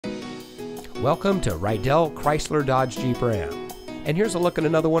Welcome to Rydell Chrysler Dodge Jeep Ram. And here's a look at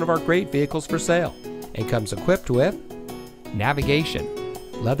another one of our great vehicles for sale. And comes equipped with navigation,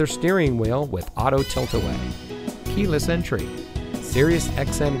 leather steering wheel with auto tilt-away, keyless entry, Sirius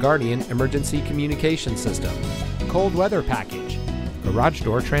XM Guardian emergency communication system, cold weather package, garage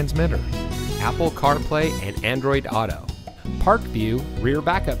door transmitter, Apple CarPlay and Android Auto, Park View rear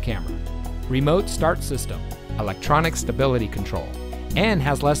backup camera, remote start system, electronic stability control, and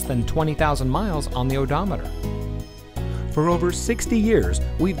has less than 20,000 miles on the odometer. For over 60 years,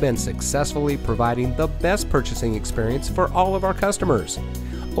 we've been successfully providing the best purchasing experience for all of our customers.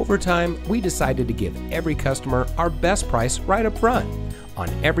 Over time, we decided to give every customer our best price right up front on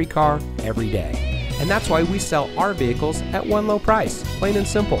every car, every day. And that's why we sell our vehicles at one low price, plain and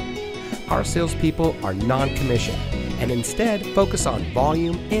simple. Our salespeople are non-commissioned and instead focus on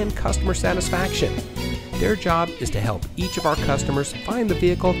volume and customer satisfaction. Their job is to help each of our customers find the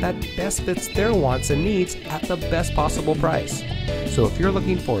vehicle that best fits their wants and needs at the best possible price. So if you're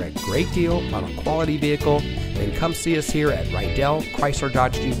looking for a great deal on a quality vehicle, then come see us here at Rydell Chrysler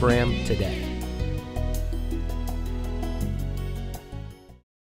Dodge Jeep Ram today.